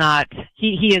should not.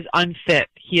 He is unfit.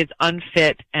 He is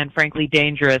unfit and frankly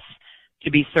dangerous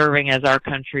to be serving as our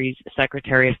country's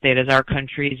Secretary of State, as our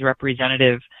country's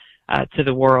representative to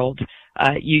the world.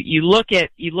 You look at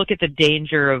the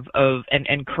danger of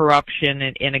and corruption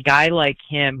in a guy like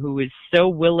him who is so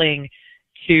willing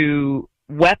to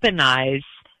weaponize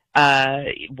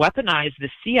the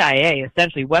CIA,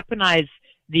 essentially weaponize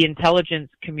the intelligence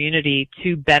community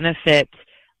to benefit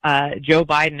Joe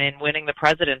Biden in winning the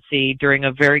presidency during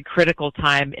a very critical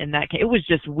time in that case. It was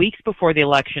just weeks before the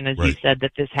election, as you said,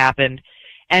 that this happened.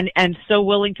 And so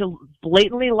willing to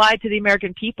blatantly lie to the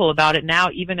American people about it now,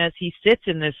 even as he sits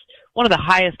in this, one of the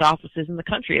highest offices in the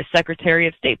country, as Secretary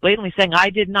of State, blatantly saying, I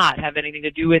did not have anything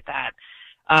to do with that.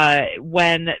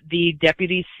 When the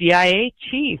deputy CIA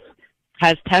chief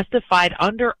has testified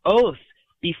under oath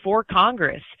before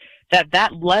Congress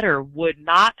that letter would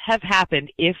not have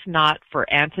happened if not for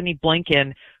Anthony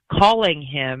Blinken calling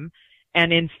him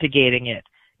and instigating it.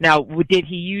 Now, did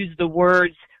he use the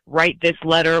words, write this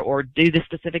letter or do the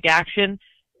specific action?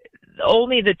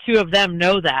 Only the two of them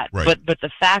know that. Right. But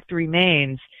the fact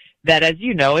remains that, as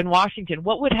you know, in Washington,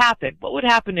 what would happen? What would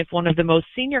happen if one of the most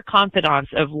senior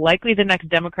confidants of likely the next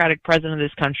Democratic president of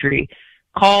this country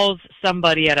calls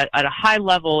somebody at a high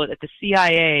level at the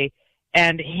CIA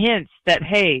and hints that,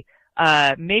 hey,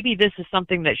 maybe this is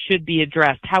something that should be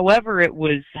addressed. However it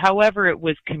was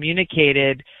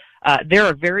communicated, there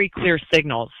are very clear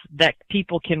signals that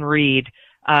people can read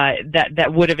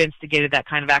that would have instigated that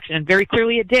kind of action, and very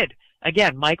clearly it did.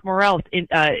 Again, Mike Morrell,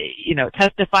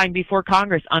 testifying before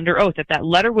Congress under oath that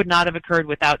letter would not have occurred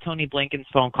without Tony Blinken's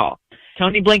phone call.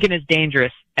 Tony Blinken is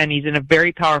dangerous, and he's in a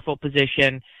very powerful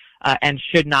position. And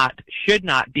should not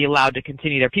be allowed to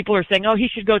continue there. People are saying, he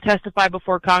should go testify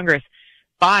before Congress.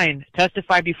 Fine,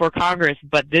 testify before Congress,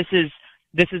 but this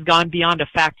has gone beyond a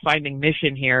fact-finding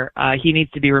mission here. He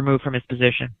needs to be removed from his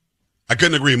position. I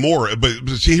couldn't agree more. But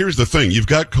see, here's the thing. You've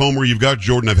got Comer, you've got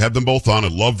Jordan. I've had them both on. I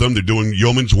love them. They're doing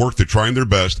yeoman's work. They're trying their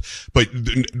best. But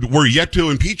we're yet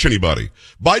to impeach anybody.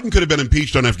 Biden could have been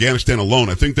impeached on Afghanistan alone.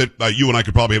 I think that you and I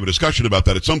could probably have a discussion about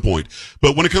that at some point.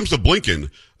 But when it comes to Blinken,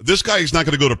 this guy is not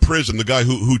going to go to prison. The guy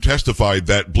who testified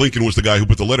that Blinken was the guy who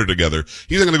put the letter together.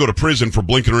 He's not going to go to prison for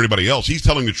Blinken or anybody else. He's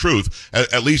telling the truth.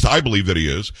 At least I believe that he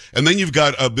is. And then you've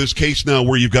got this case now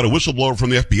where you've got a whistleblower from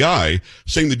the FBI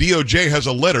saying the DOJ has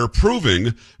a letter proving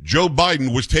Joe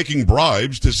Biden was taking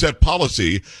bribes to set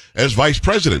policy as vice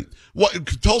president.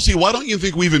 Tulsi, why don't you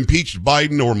think we've impeached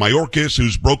Biden or Mayorkas,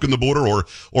 who's broken the border, or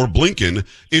Blinken?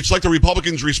 It's like the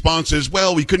Republicans' response is,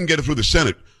 well, we couldn't get it through the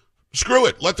Senate. Screw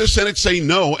it. Let the Senate say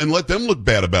no and let them look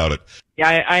bad about it.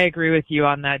 Yeah, I agree with you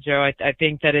on that, Joe. I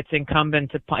think that it's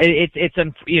incumbent it's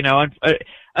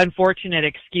unfortunate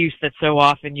excuse that's so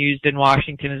often used in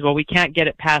Washington is, well, we can't get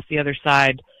it past the other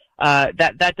side.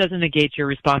 That doesn't negate your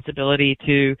responsibility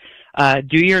to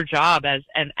do your job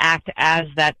and act as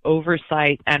that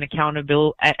oversight and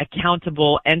accountable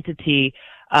entity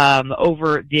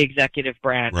over the executive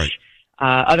branch. Right.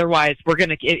 Otherwise, we're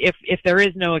going to, if there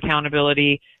is no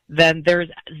accountability, then there's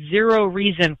zero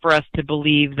reason for us to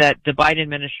believe that the Biden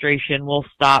administration will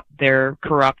stop their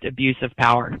corrupt abuse of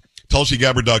power.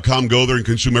 TulsiGabbard.com. Go there and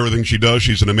consume everything she does.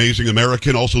 She's an amazing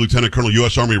American, also Lieutenant Colonel,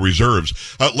 U.S. Army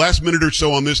Reserves. Last minute or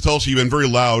so on this, Tulsi, you've been very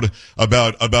loud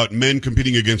about men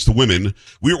competing against the women.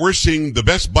 We're seeing the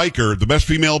best biker, the best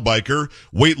female biker,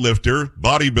 weightlifter,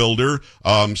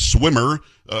 bodybuilder, swimmer,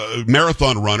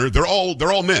 marathon runner. They're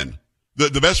all men.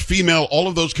 The best female, all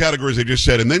of those categories I just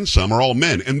said, and then some are all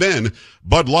men. And then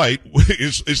Bud Light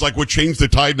is like what changed the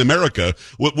tide in America.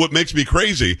 What makes me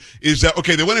crazy is that,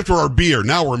 okay, they went after our beer.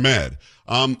 Now we're mad.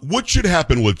 What should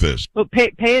happen with this? Well,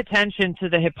 pay attention to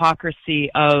the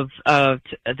hypocrisy of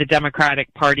the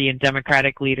Democratic Party and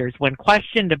Democratic leaders when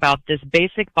questioned about this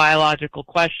basic biological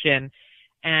question,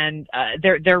 and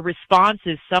their response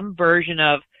is some version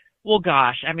of, well,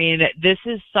 gosh, I mean, this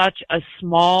is such a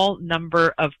small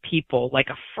number of people, like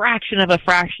a fraction of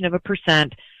a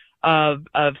percent of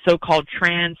so-called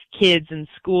trans kids in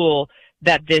school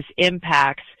that this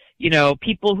impacts. You know,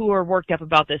 people who are worked up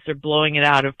about this are blowing it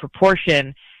out of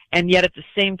proportion. And yet at the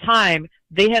same time,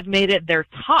 they have made it their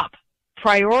top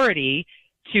priority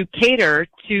to cater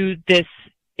to this,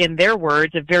 in their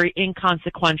words, a very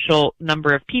inconsequential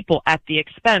number of people at the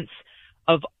expense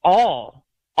of all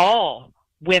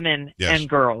women and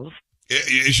girls.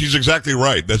 She's exactly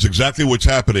right. That's exactly what's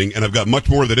happening. And I've got much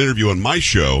more of that interview on my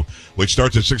show, which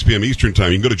starts at 6 p.m. Eastern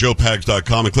time. You can go to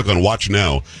joepags.com and click on Watch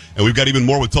Now. And we've got even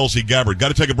more with Tulsi Gabbard. Got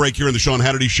to take a break here in the Sean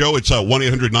Hannity Show. It's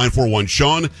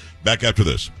 1-800-941-SEAN. Back after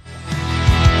this.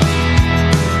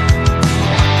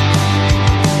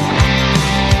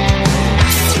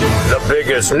 The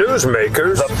biggest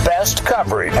newsmakers, the best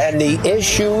coverage, and the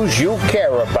issues you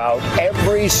care about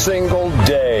every single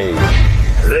day.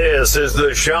 This is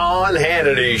the Sean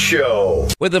Hannity Show.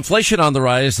 With inflation on the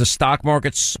rise, the stock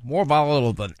market's more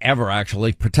volatile than ever,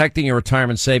 actually. Protecting your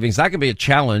retirement savings, that can be a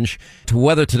challenge to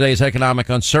weather today's economic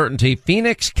uncertainty.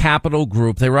 Phoenix Capital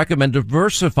Group, they recommend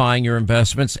diversifying your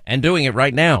investments and doing it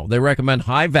right now. They recommend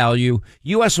high-value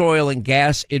U.S. oil and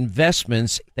gas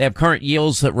investments. They have current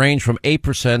yields that range from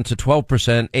 8% to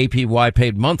 12% APY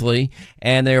paid monthly,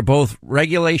 and they are both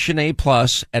Regulation A+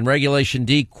 and Regulation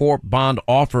D Corp bond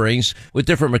offerings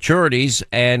with different maturities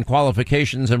and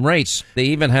qualifications and rates. They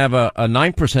even have a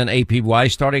 9% APY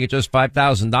starting at just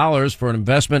 $5,000 for an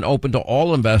investment open to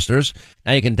all investors.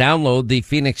 Now you can download the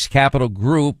Phoenix Capital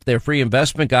Group, their free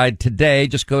investment guide today.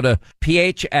 Just go to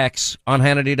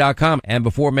phxonhannity.com. And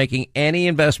before making any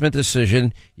investment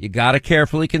decision, you got to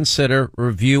carefully consider,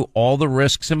 review all the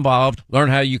risks involved, learn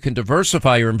how you can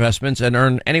diversify your investments and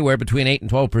earn anywhere between 8 and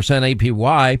 12%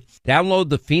 APY. Download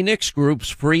the Phoenix Group's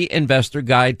free investor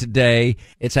guide today.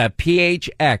 It's at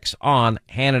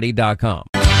phxonhannity.com.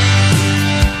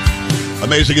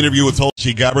 Amazing interview with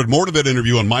Tulsi Gabbard. More to that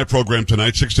interview on my program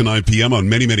tonight, 6 to 9 p.m. on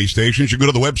many, many stations. You can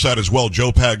go to the website as well,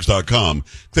 joepags.com.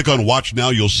 Click on Watch Now.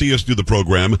 You'll see us do the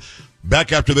program.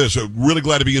 Back after this. Really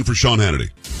glad to be in for Sean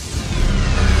Hannity.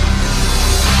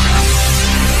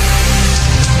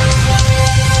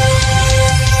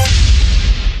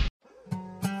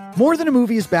 More Than a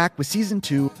Movie is back with Season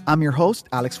 2. I'm your host,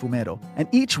 Alex Fumero, and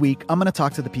each week I'm going to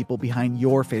talk to the people behind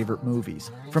your favorite movies.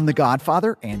 From The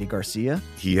Godfather, Andy Garcia.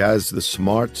 He has the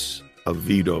smarts of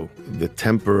Vito, the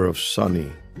temper of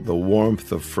Sonny, the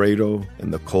warmth of Fredo,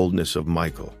 and the coldness of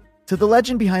Michael. To the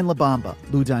legend behind La Bamba,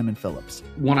 Lou Diamond Phillips.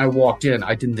 When I walked in,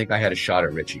 I didn't think I had a shot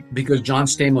at Richie because John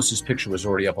Stamos' picture was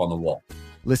already up on the wall.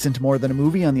 Listen to More Than a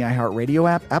Movie on the iHeartRadio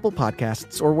app, Apple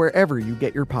Podcasts, or wherever you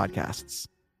get your podcasts.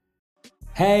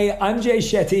 Hey, I'm Jay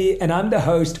Shetty, and I'm the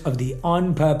host of the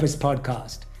On Purpose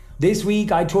podcast. This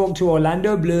week, I talked to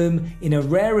Orlando Bloom in a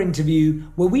rare interview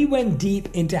where we went deep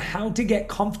into how to get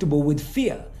comfortable with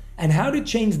fear and how to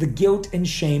change the guilt and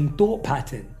shame thought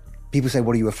pattern. People say,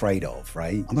 what are you afraid of,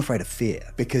 right? I'm afraid of fear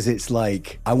because it's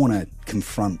like I want to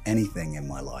confront anything in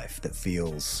my life that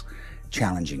feels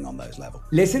challenging on those levels.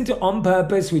 Listen to On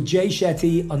Purpose with Jay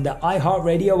Shetty on the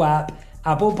iHeartRadio app,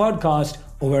 Apple Podcast,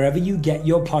 or wherever you get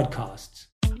your podcasts.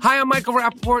 Hi, I'm Michael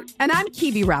Rappaport. And I'm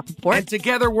Kibi Rappaport. And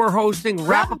together we're hosting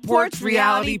Rappaport's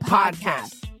Reality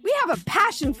Podcast. We have a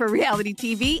passion for reality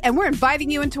TV, and we're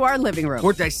inviting you into our living room.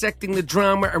 We're dissecting the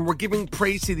drama, and we're giving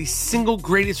praise to the single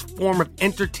greatest form of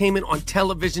entertainment on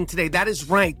television today. That is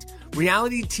right.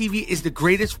 Reality TV is the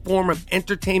greatest form of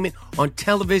entertainment on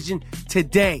television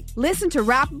today. Listen to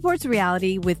Rappaport's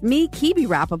Reality with me, Kibi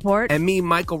Rappaport. And me,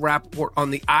 Michael Rappaport, on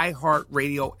the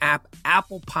iHeartRadio app,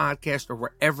 Apple Podcast, or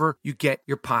wherever you get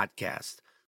your podcast.